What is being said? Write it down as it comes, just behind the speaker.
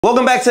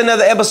Welcome back to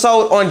another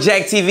episode on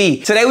Jack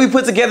TV. Today we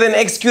put together and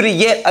executed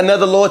yet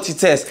another loyalty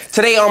test.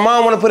 Today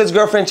Armon want to put his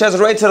girlfriend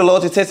Chesarae to the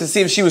loyalty test to see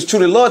if she was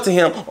truly loyal to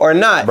him or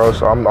not. Bro,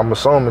 so I'm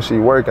assuming she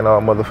working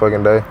all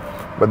motherfucking day.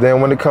 But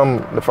then when it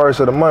come the first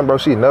of the month, bro,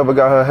 she never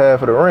got her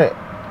half of the rent.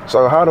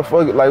 So how the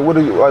fuck, what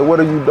are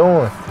you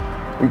doing?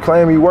 You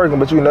claim you working,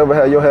 but you never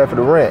had your half of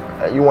the rent.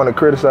 And you want to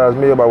criticize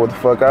me about what the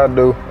fuck I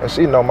do. And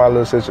she know my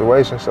little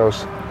situation, so, you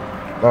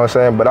know what I'm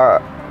saying?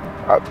 But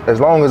as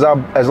long as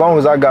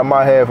I got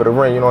my half of the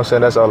rent, you know what I'm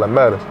saying, that's all that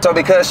matters. So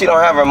because she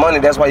don't have her money,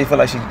 that's why you feel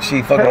like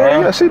she fucking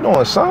around? Yeah, she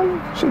doing something.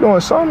 She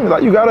doing something.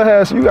 Like you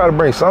gotta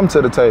bring something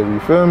to the table, you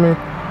feel me?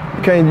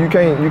 You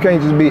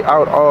can't just be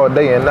out all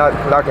day and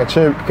not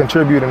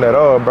contributing at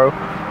all, bro.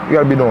 You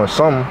gotta be doing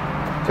something.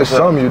 It's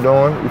something you're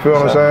doing, you feel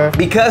what I'm saying?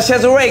 Because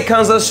Chesarae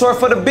comes up short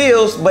for the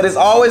bills, but is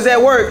always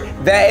at work,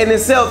 that in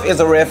itself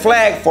is a red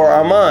flag for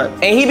Armon.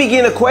 And he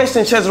began to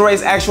question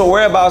Chesarae's actual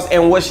whereabouts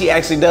and what she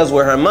actually does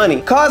with her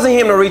money, causing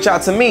him to reach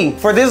out to me.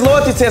 For this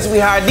loyalty test, we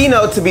hired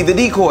Dino to be the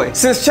decoy.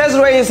 Since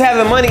Chesarae is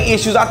having money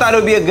issues, I thought it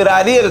would be a good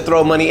idea to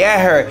throw money at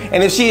her.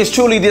 And if she is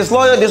truly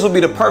disloyal, this would be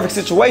the perfect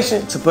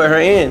situation to put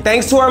her in.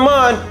 Thanks to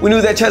Armon, we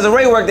knew that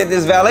Chesarae worked at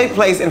this valet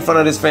place in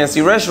front of this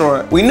fancy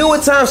restaurant. We knew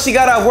what time she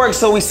got off work,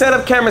 so we set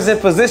up cameras in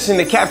position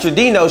to capture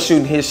Dino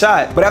shooting his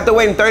shot. But after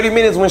waiting 30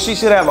 minutes when she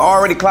should have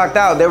already clocked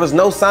out, there was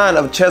no sign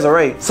of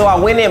Chesarae. So I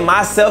went in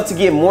myself to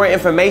get more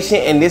information,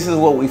 and this is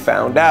what we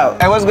found out.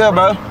 Hey, what's good,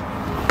 bro?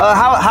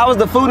 How was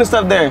the food and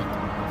stuff there?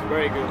 It's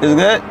very good. It's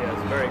good? Yeah,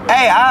 it's very good.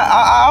 Hey,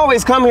 I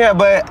always come here,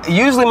 but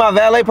usually my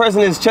valet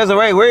person is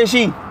Chesarae. Where is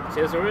she?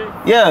 Chesarae?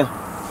 Yeah.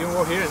 She don't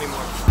work here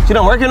anymore. She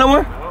don't work here no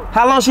more? No.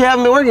 How long she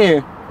haven't been working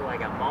here? For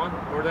like a month,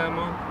 more than a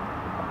month.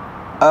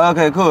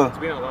 Okay, cool. It's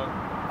been a long.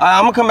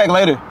 I'm gonna come back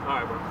later.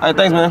 Alright, bro. Alright,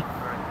 thanks, man.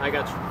 Alright, I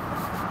got you.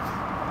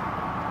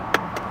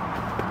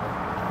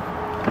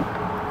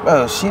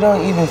 Bro, she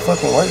don't even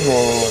fucking work here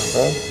anymore,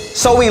 bro.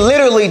 So we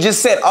literally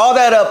just set all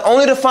that up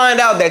only to find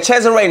out that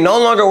Chesarae no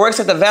longer works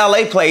at the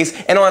valet place,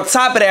 and on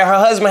top of that, her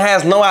husband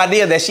has no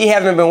idea that she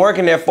hasn't been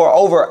working there for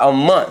over a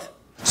month.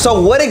 So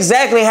what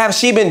exactly have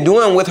she been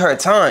doing with her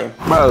time?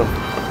 Bro,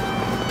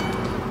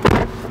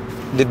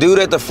 the dude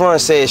at the front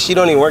said she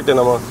don't even work there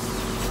no more.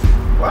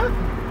 What?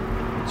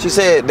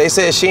 They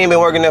said she ain't been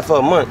working there for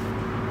a month.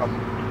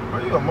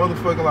 Are you a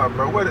motherfucking lie,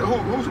 bro?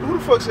 Who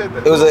the fuck said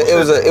that?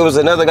 It was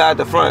another guy at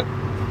the front.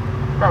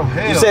 Bro,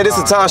 hell, you said this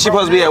is the time she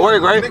supposed to be at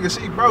work, right? Nigga,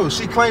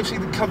 she claims she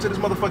come to this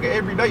motherfucker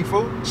every day,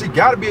 fool. She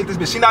gotta be at this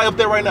bitch. She not up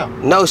there right now.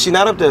 No, she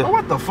not up there. Bro,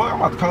 what the fuck?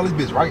 I'm about to call this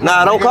bitch right now.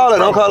 Nah, don't call her,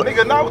 don't call her.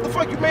 Nigga, nah, what the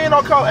fuck you mean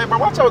don't call her? Hey, bro,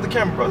 watch out with the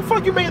camera, bro. The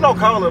fuck you mean don't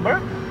call her, bro?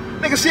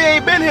 Nigga, she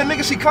ain't been here,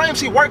 nigga. She claims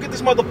she work at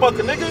this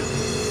motherfucker,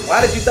 nigga.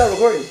 Why did you start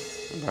recording?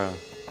 Bro,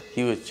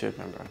 he was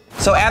tripping, bro.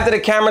 So after the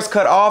cameras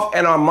cut off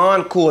and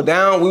Armon cooled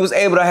down, we was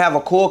able to have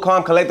a cool,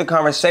 calm, collected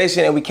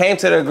conversation, and we came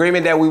to the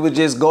agreement that we would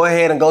just go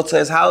ahead and go to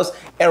his house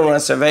and run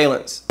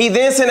surveillance. He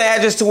then sent an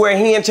address to where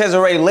he and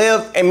Chesarae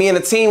lived, and me and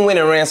the team went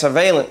and ran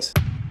surveillance.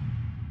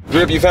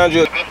 Drip, you found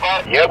you a...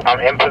 Yep, I'm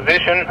in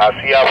position. I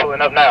see y'all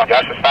pulling up now.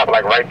 Y'all should stop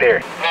like right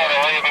there. No,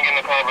 I ain't even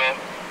getting the car,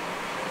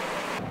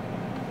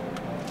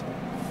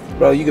 bro.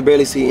 Bro, you can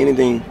barely see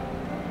anything.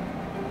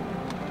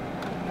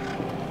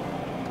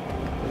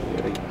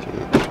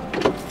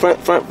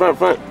 Front. Bro,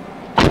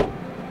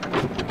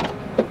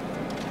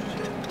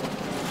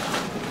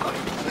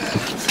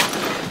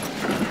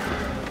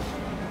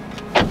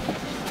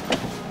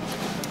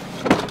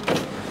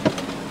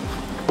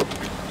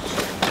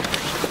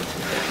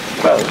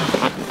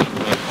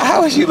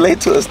 how was you late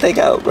to a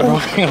stakeout, bro?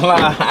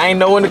 I ain't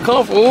know when to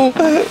come, fool.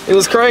 It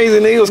was crazy,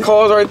 nigga. It was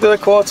cars right there,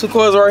 two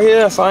cars right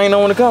here, so I ain't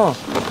know when to come.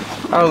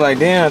 I was like,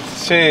 damn,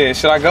 shit,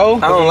 should I go?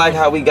 I don't like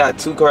how we got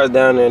 2 cars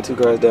down there and 2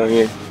 cars down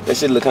here. That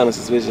shit look kind of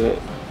suspicious.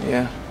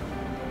 Yeah.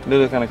 It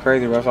look kind of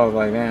crazy, bro. So I was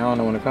like, damn, I don't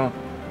know when to come.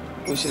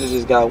 We should have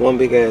just got one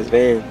big ass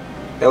van.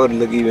 That would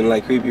look even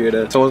like creepier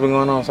though. So what's been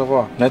going on so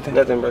far? Nothing?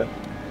 Nothing, bro.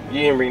 You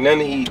didn't bring nothing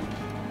to eat.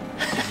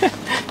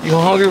 You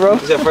hungry, bro?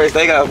 It's your first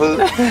takeout food.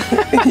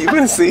 You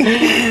gonna see.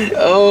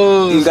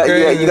 Oh, you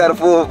got a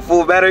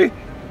full battery?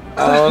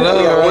 I don't know.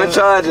 You got bro. 1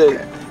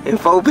 charger and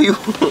 4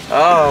 people.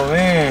 Oh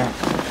man.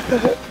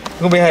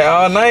 Gonna be here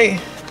all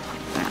night?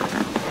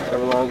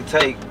 However long it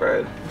take,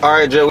 bro.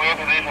 Alright, Joe.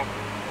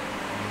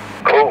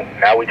 Cool,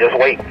 now we just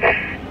wait.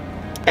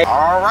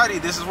 Alrighty,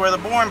 this is where the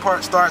boring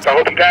part starts. I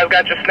hope you guys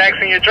got your snacks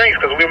and your drinks,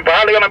 because we're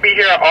probably gonna be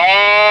here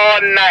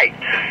all night.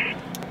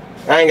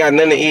 I ain't got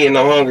nothing to eat and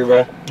I'm hungry,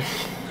 bro.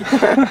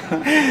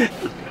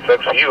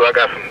 Sucks for you, I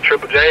got some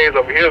Triple J's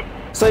over here.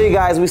 So you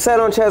guys, we sat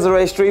on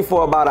Chesarae Street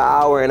for about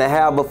 1.5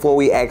 hours before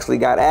we actually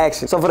got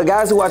action. So for the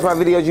guys who watch my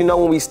videos, you know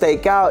when we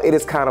stake out, it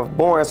is kind of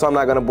boring, so I'm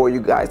not gonna bore you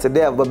guys to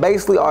death. But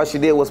basically all she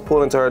did was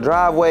pull into her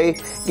driveway,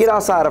 get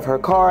outside of her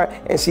car,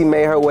 and she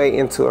made her way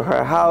into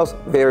her house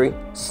very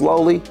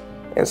slowly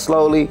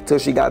till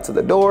she got to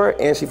the door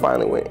and she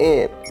finally went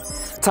in.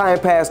 Time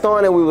passed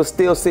on and we were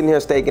still sitting here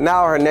staking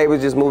out. Her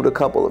neighbors just moved a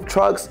couple of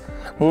trucks.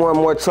 More and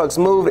more trucks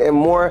moved and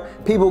more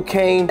people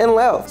came and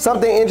left.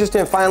 Something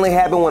interesting finally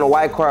happened when a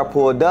white car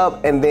pulled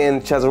up, and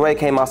then Chesarae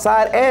came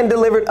outside and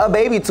delivered a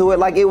baby to it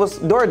like it was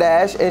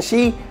DoorDash, and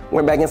she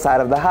went back inside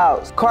of the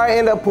house. Car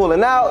ended up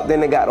pulling out, then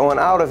they got on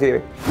out of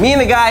here. Me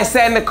and the guy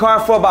sat in the car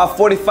for about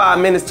 45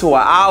 minutes to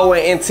an hour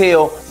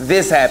until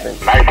this happened.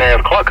 Nice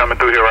ass car coming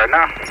through here right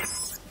now.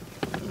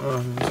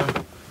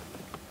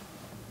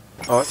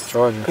 Oh, it's a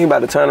Charger. He about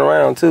to turn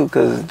around too,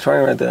 cause the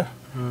train right there.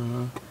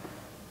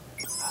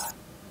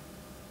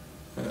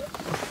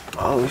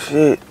 Oh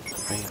shit.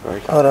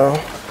 Hold on.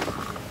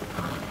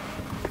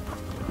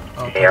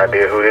 Any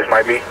idea who this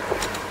might be?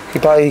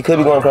 He could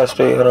be going across the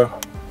street. Hold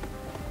on.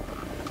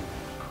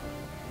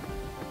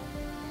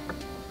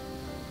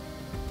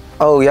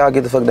 Oh, y'all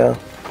get the fuck down.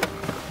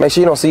 Make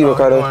sure you don't see you,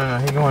 Ricardo.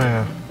 He going in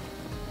there.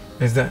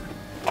 Is that?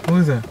 Who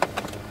is that?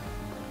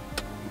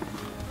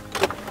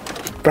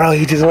 Bro,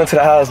 he just went to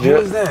the house, Drip.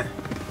 Who is that?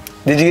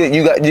 Did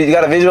you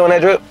got a visual on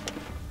that, Drip?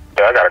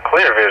 Yeah, I got a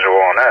clear visual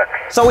on that.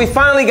 So we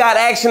finally got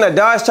action. A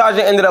Dodge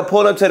Charger ended up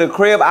pulling up to the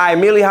crib. I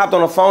immediately hopped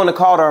on the phone and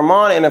called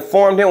Armon and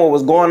informed him what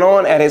was going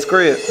on at his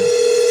crib.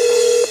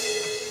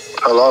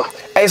 Hello?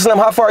 Hey, Slim,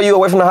 how far are you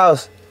away from the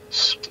house?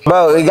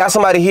 Bro, we got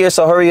somebody here,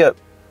 so hurry up.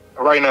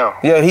 Right now.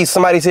 Yeah,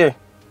 somebody's here.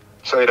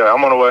 Say that.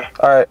 I'm on the way.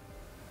 All right.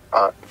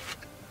 All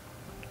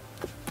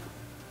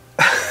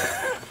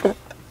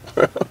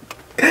right.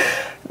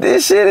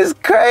 This shit is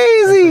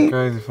crazy.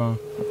 Crazy phone.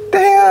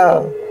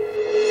 Damn.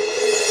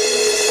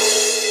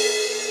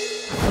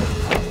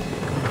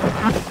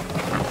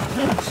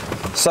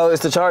 So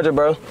it's the Charger,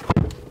 bro.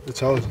 The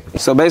Charger.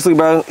 So basically,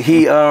 bro,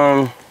 he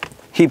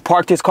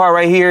parked his car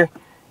right here.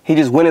 He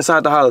just went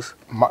inside the house.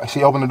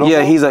 She opened the door?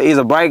 Yeah, he's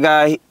a bright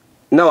guy.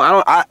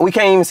 No, we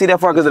can't even see that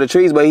far because of the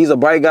trees, but he's a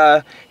bright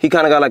guy. He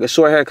kind of got like a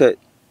short haircut.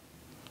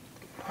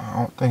 I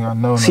don't think I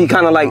know. He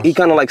kind of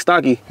like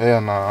stocky.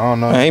 Hell no, I don't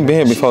know. I ain't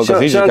been here before because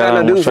he just got no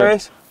on dude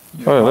friends.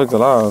 Oh, it looks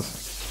alive.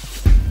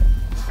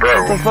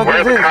 Bro, What the fuck where's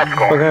is the this? cops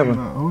going? What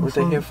happened? What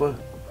they here for?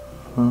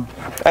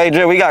 Hey,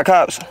 Dre, we got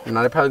cops.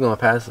 No, they probably gonna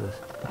pass us.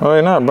 Oh,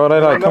 they not, bro. They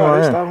like, come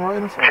on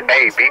here.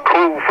 Hey, be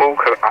cool, fool.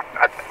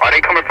 Are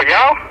they coming for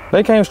y'all?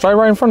 They came straight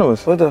right in front of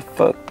us. What the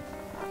fuck?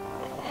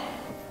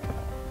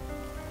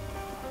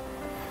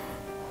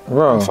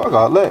 Bro. Fuck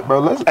all that,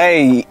 bro.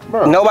 Hey,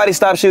 bro. Nobody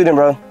stop shooting,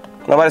 bro.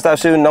 Nobody stop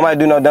shooting. Nobody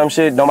do no dumb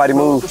shit. Nobody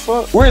move.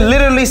 We're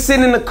literally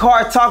sitting in the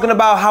car talking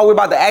about how we're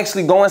about to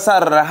actually go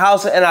inside of the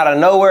house, and out of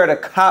nowhere, the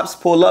cops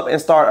pull up and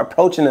start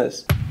approaching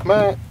us.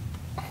 Man.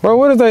 Bro,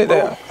 what is they?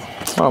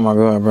 Oh my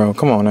God, bro.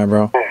 Come on now,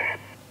 bro.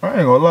 I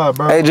ain't gonna lie,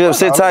 bro. Hey, Jim,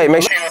 sit tight.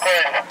 Make sure.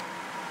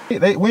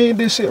 We ain't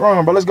did shit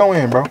wrong, bro. Let's go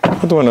in, bro.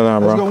 Put the window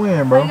down, bro. Let's go in,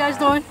 How bro. you guys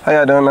doing? How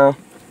y'all doing,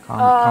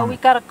 man? We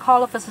got a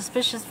call of a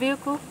suspicious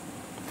vehicle,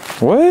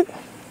 What?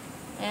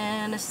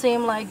 and it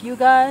seemed like you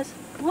guys.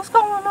 What's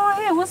going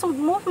on here? What's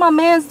my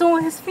man's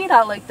doing his feet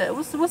out like that?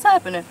 What's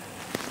happening?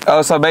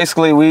 Oh, so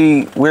basically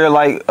we're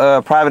like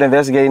private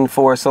investigating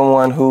for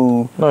someone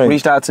who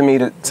reached out to me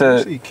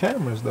to See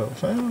cameras though,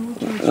 fam.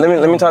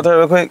 let me talk to her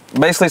real quick.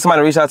 Basically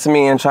somebody reached out to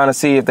me and trying to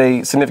see if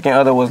they significant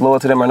other was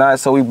loyal to them or not.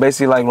 So we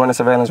basically like running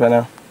surveillance right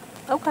now.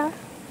 Okay.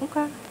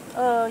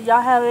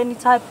 Y'all have any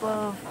type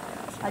of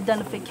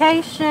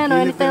identification or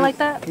anything like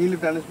that? Can you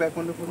lift down this back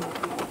window for me?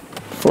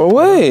 For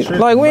what?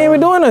 Like, we ain't even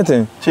doing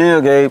nothing.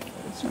 Chill, Gabe.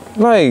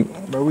 Like,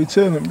 Bro, we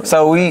chilling, bro.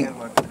 So we.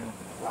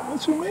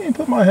 What you mean?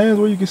 Put my hands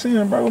where you can see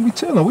them, bro. We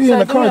chilling. We in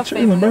the car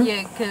chilling, bro.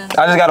 Yeah, cause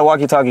I just got a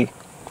walkie-talkie.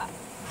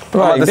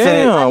 like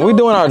damn, we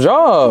doing our you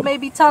job. may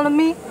be telling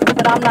me,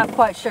 but I'm not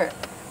quite sure.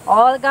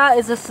 All I got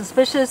is a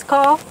suspicious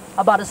call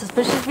about a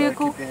suspicious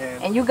vehicle,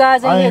 and you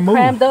guys in here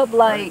crammed up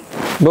like.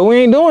 But we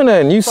ain't doing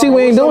nothing. You see,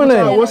 we ain't doing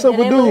nothing. What's up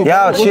with dude?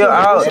 Y'all chill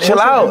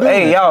out.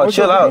 Hey, y'all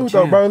chill out.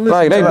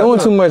 Like, they doing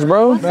too much,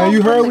 bro. Man,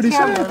 you heard what he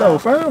said though,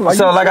 fam.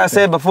 So like I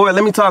said before,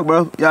 let me talk,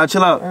 bro. Y'all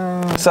chill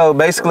out. So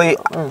basically,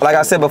 like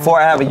I said before,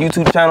 I have a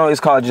YouTube channel. It's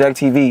called Jack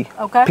TV.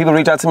 Okay. People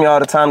reach out to me all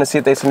the time to see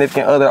if their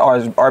significant other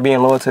are being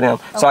loyal to them.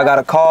 So I got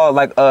a call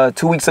like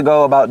 2 weeks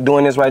ago about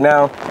doing this right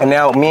now, and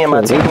now me and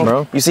my team.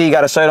 Bro. You see, he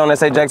got a shirt on that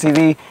say Jack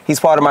TV. He's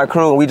part of my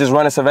crew, and we just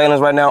running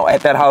surveillance right now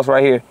at that house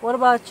right here. What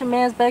about your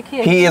man's back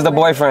here? He is the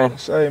boyfriend.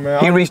 Say,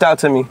 man. He reached out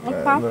to me.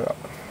 Okay.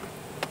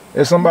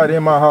 There's somebody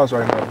in my house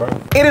right now, bro.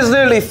 It is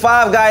literally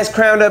 5 guys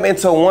crammed up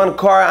into one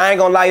car. I ain't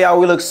gonna lie, y'all,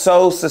 we look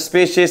so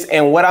suspicious,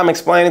 and what I'm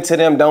explaining to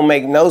them don't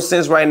make no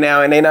sense right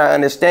now, and they not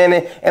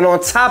understanding. And on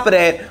top of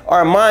that,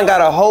 Armon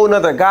got a whole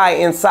nother guy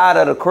inside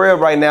of the crib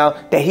right now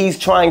that he's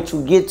trying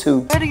to get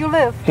to. Where do you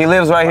live? He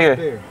lives right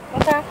here.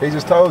 Okay. He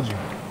just told you.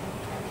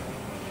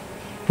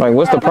 Like,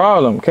 what's the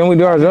problem? Can we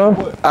do our job?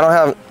 I don't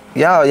have,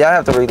 y'all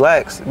have to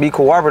relax, be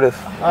cooperative.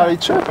 All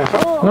right, tripping.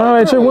 No,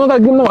 hey, Trip, we don't gotta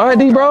give him no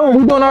ID, bro.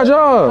 We doing our My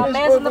job.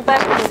 man's in the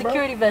back with the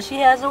security vest. He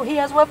has a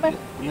weapon?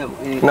 No,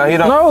 he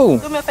don't. No.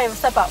 Do me a favor,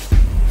 step out.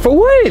 For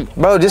what?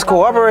 Bro, just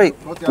cooperate.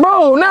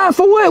 Bro, nah,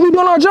 for what? We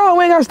doing our job.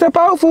 We ain't gotta step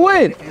out. For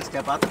what?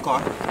 Step out the car.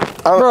 Bro,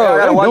 I got a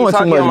they doing too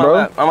walkie-talkie much, on my bro.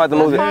 lap. I'm about to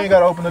move You it. ain't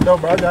gotta open the door,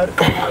 bro. I got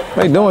it.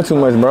 They doing too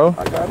much, bro.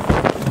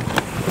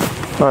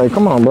 All right,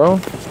 come on, bro.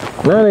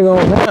 Now they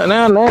gonna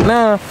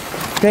now.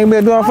 Can't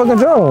be doing our fucking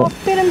job.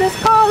 Fit in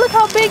this car. Look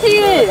how big he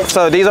is.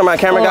 So these are my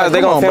camera guys.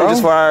 They're gonna film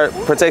just for our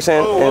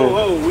protection.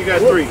 Whoa, we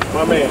got 3,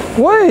 my man.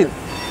 What?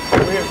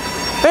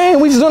 Dang,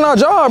 we just doing our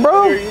job,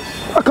 bro.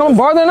 How come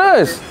bothering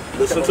us?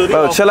 Listen to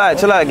Bro, chill out,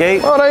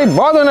 Gabe. Oh, they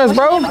bothering us,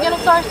 bro. What's your name again? I'm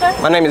sorry,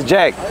 sir. My name is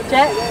Jack.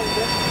 Jack.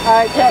 All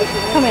right, Jack.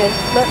 Come in.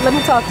 Let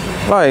me talk to you.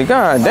 Like,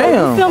 god We're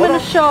damn. filming a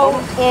show,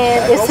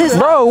 and it's his.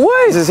 Bro,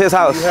 what? This is his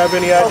house. You have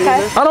any ID?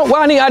 Okay. I don't.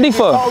 What I need ID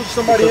for?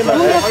 Somebody in Do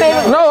me a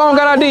favor. No, I don't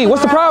got ID.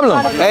 What's the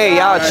problem? Hey,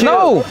 y'all chill.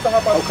 No.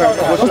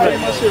 What's your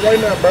name?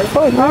 Right now,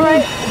 bro. All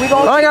right. We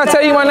gonna. I ain't gotta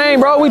tell you my name,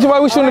 bro. We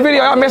shooting the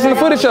video. Y'all messing the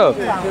footage up.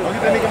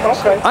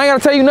 I ain't gotta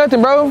tell you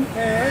nothing, bro.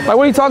 Like,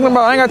 what are you talking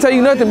about? I ain't gotta tell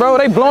you nothing, bro.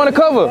 They blowing the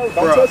cover.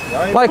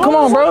 Like, come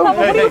on, bro. What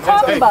are you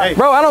talking about?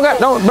 Bro, I don't got,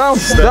 bro.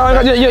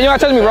 You ain't gotta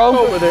tell me, bro.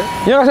 You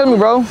ain't gotta tell me,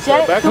 bro.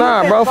 Jack,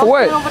 Nah, bro, for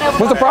what?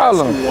 What's the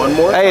problem? One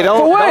more. Hey,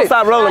 don't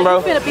stop rolling,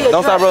 bro.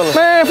 Don't stop rolling.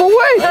 Man, for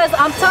what? Because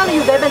I'm telling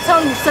you, they've been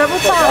telling you several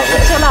times to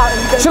chill out.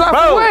 And Chill out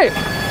for what?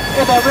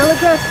 they're real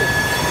aggressive.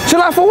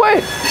 Chill out for what?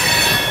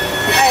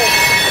 Hey,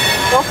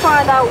 go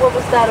find out what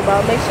was that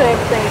about. Make sure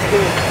everything's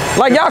good.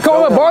 Like, y'all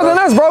come up bothering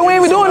us, bro. We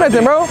ain't even doing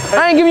nothing, bro.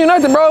 I ain't giving you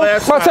nothing, bro.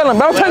 Bro, tell him,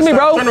 bro. Tell me,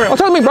 bro.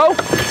 Tell me, bro.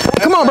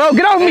 Come on, bro.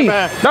 Get off me.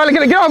 Darling,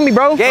 get off me,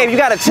 bro. Gabe, you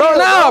gotta chill. Bro,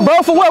 nah,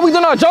 bro. For what? We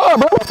doing our job,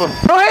 bro.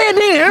 Go ahead,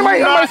 then.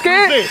 Everybody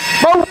scared.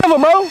 Bro, whatever,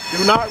 bro.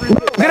 Do not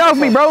resist. Get off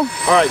me, bro. All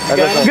right, you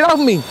got it. Get off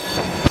me.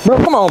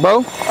 Bro, come on, bro.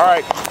 All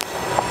right.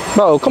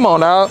 Bro, come on,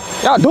 dog.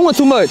 Y'all doing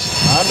too much.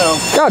 I know.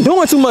 Y'all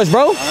doing too much,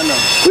 bro. I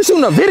know. We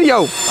shooting a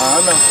video.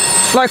 I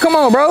know. Like, come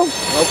on, bro.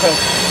 Okay.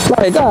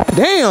 Like, god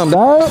damn,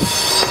 dog.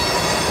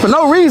 For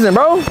no reason,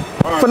 bro.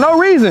 For no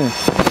reason.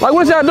 Like,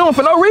 what y'all doing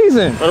for no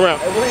reason? Turn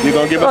around. You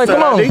gonna give us Like, that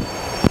come on. ID?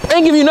 I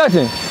ain't give you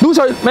nothing. Do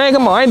so, man,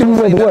 come on. I ain't doing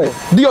nothing.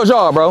 What? Do your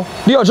job, bro.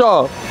 Do your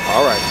job.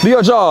 All right. Do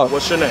your job.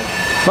 What's your name?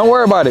 Don't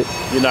worry about it.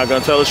 You're not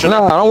gonna tell us your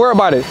name? Nah, don't worry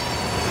about it.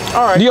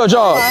 All right. Do your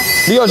job.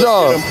 Do your Get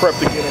job. him prepped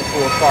to get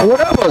into a car.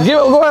 Whatever.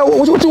 Go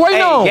ahead. What you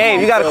waiting on? Hey,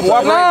 Gabe, you gotta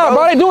cooperate, Nah,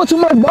 bro, they doing too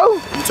much, bro.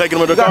 You taking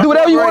him to the car? Do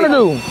whatever you want to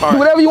do. right. Do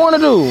whatever you want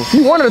to do.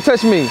 You wanted to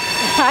touch me.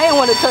 I didn't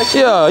want to touch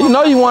you. Yeah, you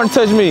know you want to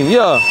touch me.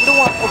 Yeah.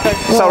 Okay.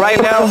 So right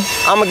now,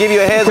 I'm gonna give you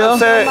a heads up,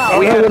 sir.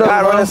 We have a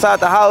guy running inside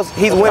the house.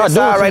 He's went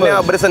inside right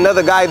now, but it's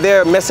another guy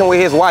there messing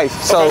with his wife.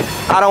 So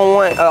I don't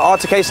want an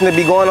altercation to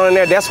be going on in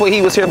there. That's what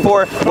he was here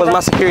for, was my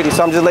security.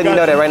 So I'm just letting you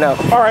know that right now.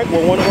 All right.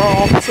 Well, one of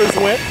our officers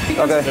went.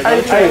 Okay.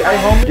 Hey,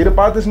 homie, get up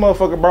out this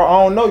motherfucker, bro.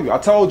 I don't know you. I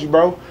told you,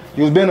 bro.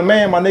 You was being a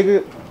man, my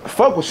nigga.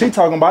 Fuck what she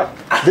talking about.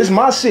 This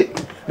my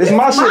shit. This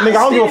my shit, nigga.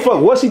 I don't give a fuck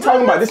what she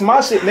talking about. This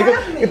my shit,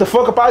 nigga. Get the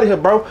fuck up out of here,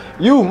 bro.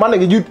 You, my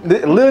nigga, you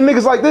little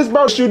niggas like this,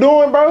 bro. What you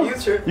doing, bro?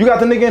 You got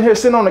the nigga in here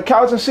sitting on the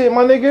couch and shit,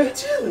 my nigga.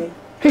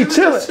 He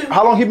chilling.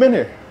 How long he been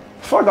here?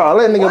 Fuck all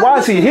that, nigga. Why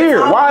is he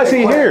here? Why is he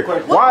here?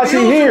 Why is he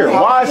here?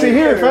 Why is he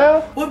here,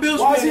 fam? What bills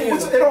Why you is he? paying?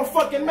 It don't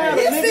fucking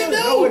matter, Yes, nigga.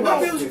 it do.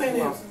 What bills you paying?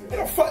 It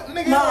don't fuck,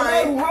 nigga. It don't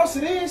matter who house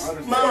it is. It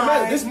don't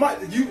matter. This my,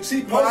 she supposed to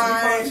be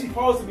mine. She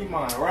supposed to be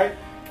mine, right?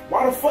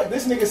 Why the fuck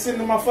this nigga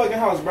sitting in my fucking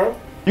house, bro?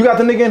 You got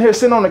the nigga in here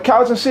sitting on the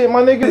couch and shit,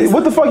 my nigga.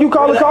 What the fuck you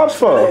call the cops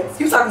for?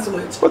 You talking too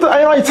much. What the?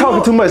 I ain't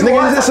talking too much,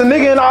 nigga. It's a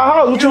nigga in our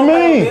house. What you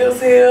mean?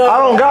 I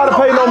don't gotta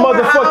pay no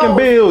motherfucking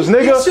bills,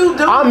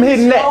 nigga. I'm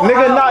hitting that,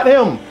 nigga, not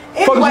him.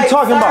 Fuck you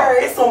talking about?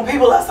 It's some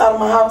people outside of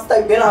my house.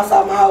 They've been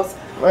outside my house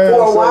for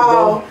a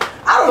while.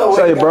 I don't know what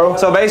Say, bro.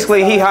 So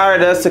basically, he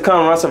hired us to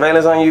come run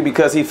surveillance on you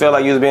because he felt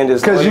like you was being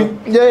disloyal. Cause you,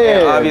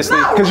 yeah, obviously.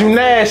 Cause you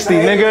nasty,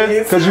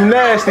 nigga. Cause you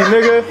nasty,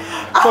 nigga.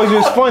 Cause you,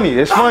 it's funny.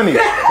 It's funny.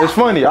 It's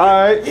funny. All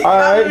right, all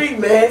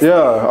right. Yeah.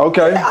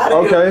 Okay.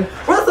 Okay.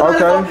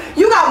 Okay.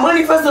 You got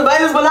money for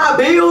surveillance, but not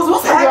bills.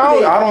 What's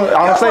happening?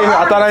 I don't stay here.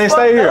 I thought I ain't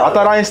stay here. I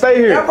thought I ain't stay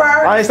here.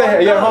 I ain't stay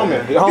here. Yeah,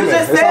 homie.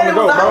 It's time to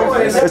go,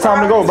 bro. It's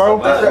time to go, bro.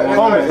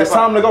 Homie, it's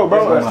time to go,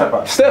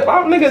 bro. Step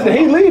out, nigga.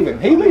 He leaving.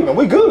 He leaving.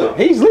 We good.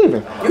 He's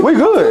leaving. We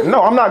good.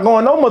 No, I'm not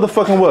going no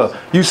motherfucking well.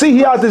 You see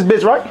he out this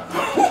bitch, right?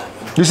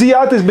 You see he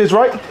out this bitch,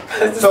 right?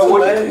 So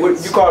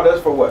what you called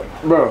us for what?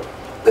 Bro.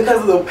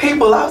 Because of the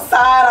people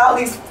outside, all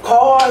these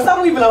cars. I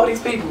don't even know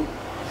these people.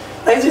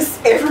 They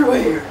just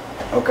everywhere.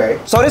 Okay.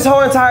 So this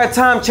whole entire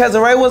time,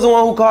 Chesarae was the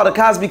one who called the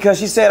cops because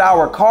she said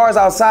our cars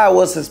outside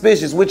was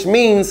suspicious, which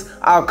means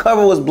our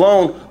cover was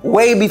blown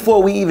way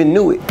before we even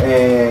knew it.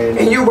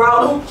 And you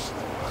brought them?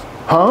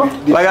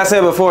 Huh? Like I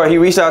said before, he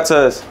reached out to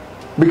us.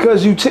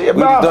 Because you cheated,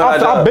 bro.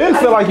 I been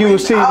feel like you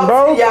was cheating,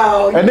 bro.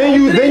 And then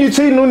you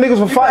cheating on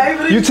niggas with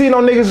 5. You cheating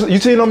on niggas. You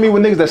cheating on me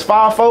with niggas that's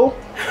 5'4".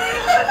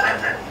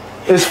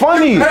 It's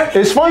funny.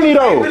 It's funny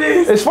though.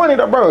 It's funny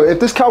though, bro. If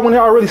this cop went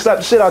here, I really slap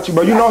the shit out you,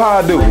 bro. You know how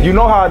I do. You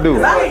know how I do.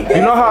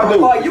 You know how I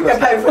do. You can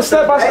pay for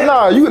step by step.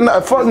 Nah, you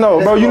fuck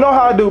no, bro. You know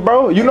how I do,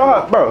 bro. You know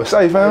how, bro.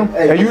 Say, fam.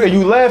 And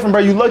you laughing, bro.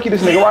 You lucky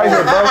this nigga right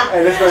here, bro.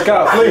 Hey, let's go.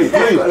 Scott, please.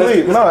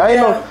 No, ain't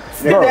no.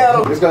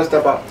 Bro. Let's go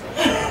step out.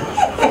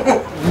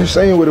 You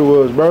saying what it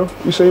was, bro.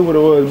 You saying what it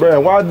was, bro.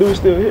 And why dude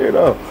still here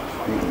though?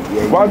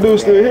 Why dude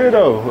still here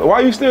though?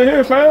 Why you still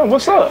here, fam?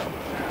 What's up?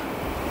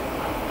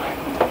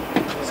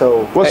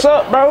 So what's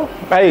up, bro?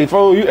 Hey,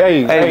 fool, you,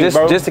 hey,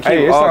 bro. Just to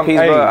keep all peace,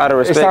 bro, out of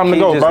respect. It's time to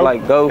go, bro.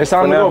 Like, go. It's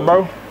time to go,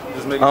 bro.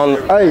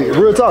 Hey,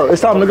 real talk. It's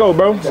time to go,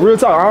 bro. Real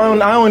talk.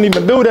 I don't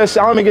even do that shit.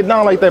 I don't even get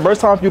down like that, bro. It's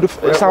time for you to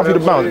bounce,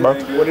 bro.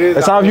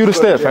 It's time for you to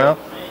step, fam.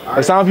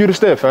 It's time for you to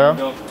step, fam.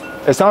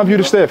 It's time for you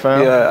to step,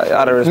 fam. Yeah,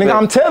 out of respect. Nigga,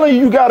 I'm telling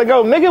you, you gotta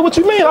go. Nigga, what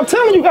you mean? I'm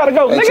telling you gotta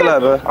go, nigga. Chill out,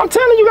 bro. I'm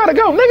telling you gotta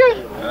go,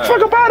 nigga.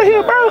 Fuck up out of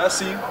here, bro. I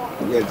see you.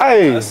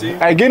 Hey,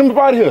 get him up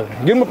out of here.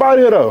 Get him up out of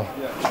here, though.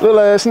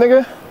 Little ass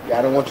nigga. Yeah,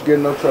 I don't want you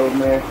getting no trouble,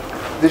 man.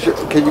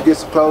 Can you get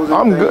some clothes?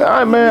 I'm good.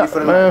 All right, man,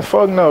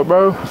 fuck no,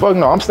 bro. Fuck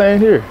no. I'm staying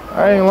here.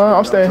 I ain't lying.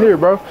 I'm staying here,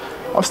 bro.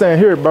 I'm staying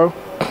here, bro.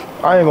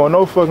 I ain't going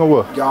no fucking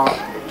what. Y'all,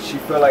 she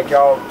feel like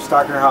y'all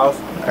stalking her house?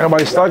 Ain't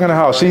nobody stalking the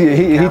house.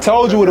 He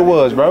told you what it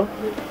was, bro.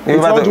 We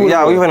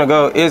finna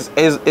go. Is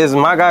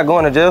my guy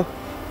going to jail?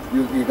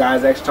 You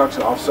guys actually talked to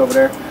the officer over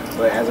there,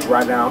 but as of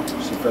right now,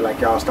 she feel like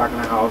y'all stalking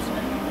her house.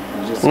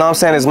 No, I'm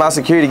saying is my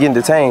security getting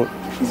detained.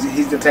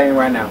 He's detained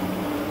right now.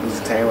 He's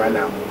detained right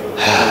now.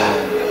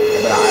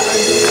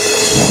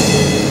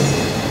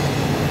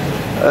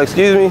 But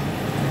excuse me?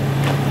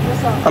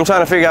 What's up? I'm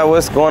trying to figure out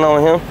what's going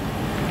on with him.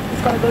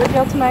 He's gonna go to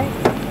jail tonight.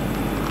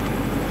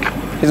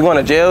 He's going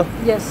to jail?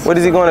 Yes. What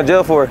is he going to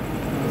jail for?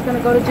 He's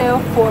gonna go to jail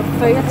for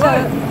failure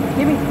to...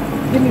 Give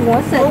me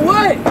 1 second. For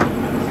what?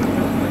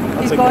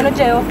 He's going to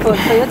jail for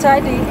failure to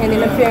ID and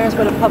interference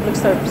with a public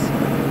service.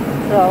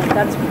 So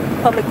that's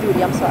public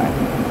duty, I'm sorry.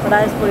 But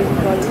that is what he's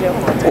going to jail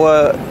for.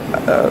 Well,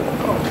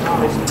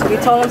 we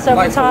told him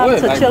several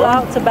times to chill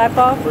out, to back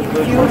off. He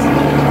refused. He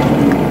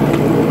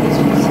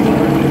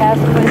has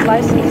his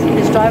license,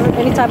 his driver,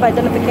 any type of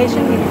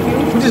identification, he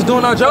refused. We just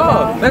doing our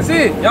job. That's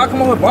it. Y'all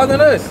come over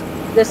bothering us.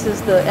 This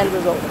is the end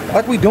result.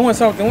 Like we doing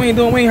something. We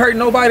ain't hurting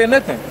nobody or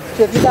nothing.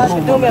 So if you guys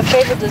could do me a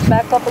favor, just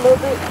back up a little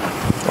bit.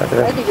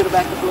 Okay. I need you to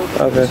back up a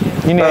little bit. Okay.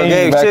 You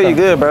need chill, you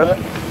good, bro.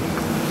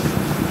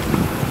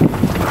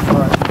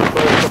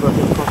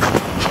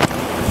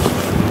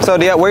 So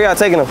where y'all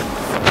taking him?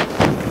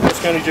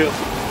 West County Jail.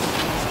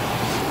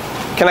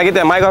 Can I get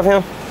that mic off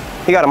him?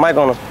 He got a mic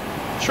on him.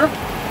 Sure.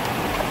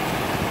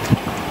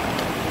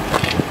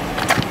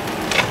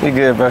 You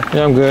good, bro?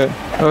 Yeah, I'm good.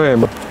 Go ahead,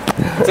 bro.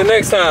 Till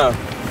next time.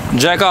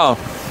 Jack off.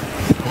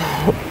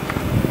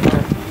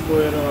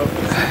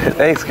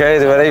 That's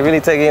crazy, but they really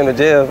taking him to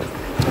jail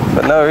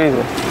for no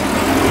reason.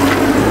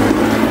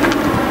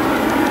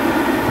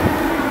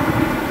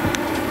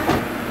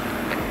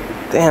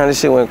 Damn, this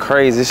shit went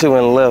crazy. This shit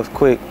went left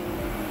quick.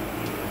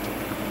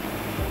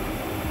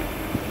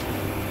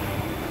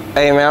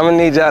 Hey, man, I'm gonna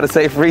need y'all to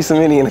say free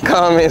Samini in the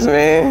comments,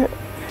 man.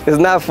 It's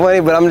not funny,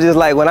 but I'm just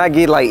like, when I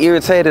get like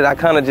irritated, I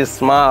kind of just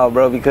smile,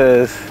 bro,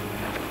 because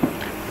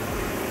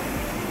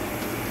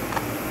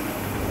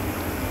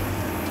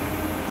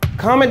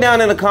comment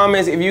down in the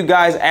comments if you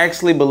guys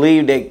actually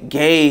believe that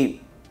Gabe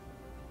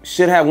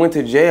should have went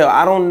to jail.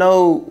 I don't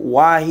know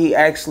why he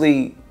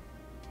actually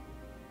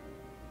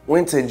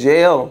went to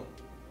jail.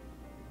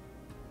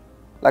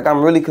 Like,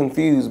 I'm really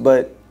confused,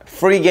 but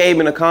free Gabe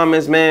in the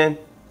comments, man.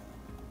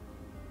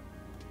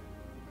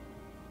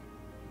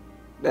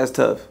 That's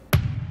tough.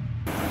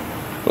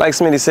 Like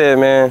Smitty said,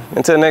 man,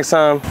 until next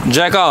time,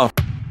 jack off.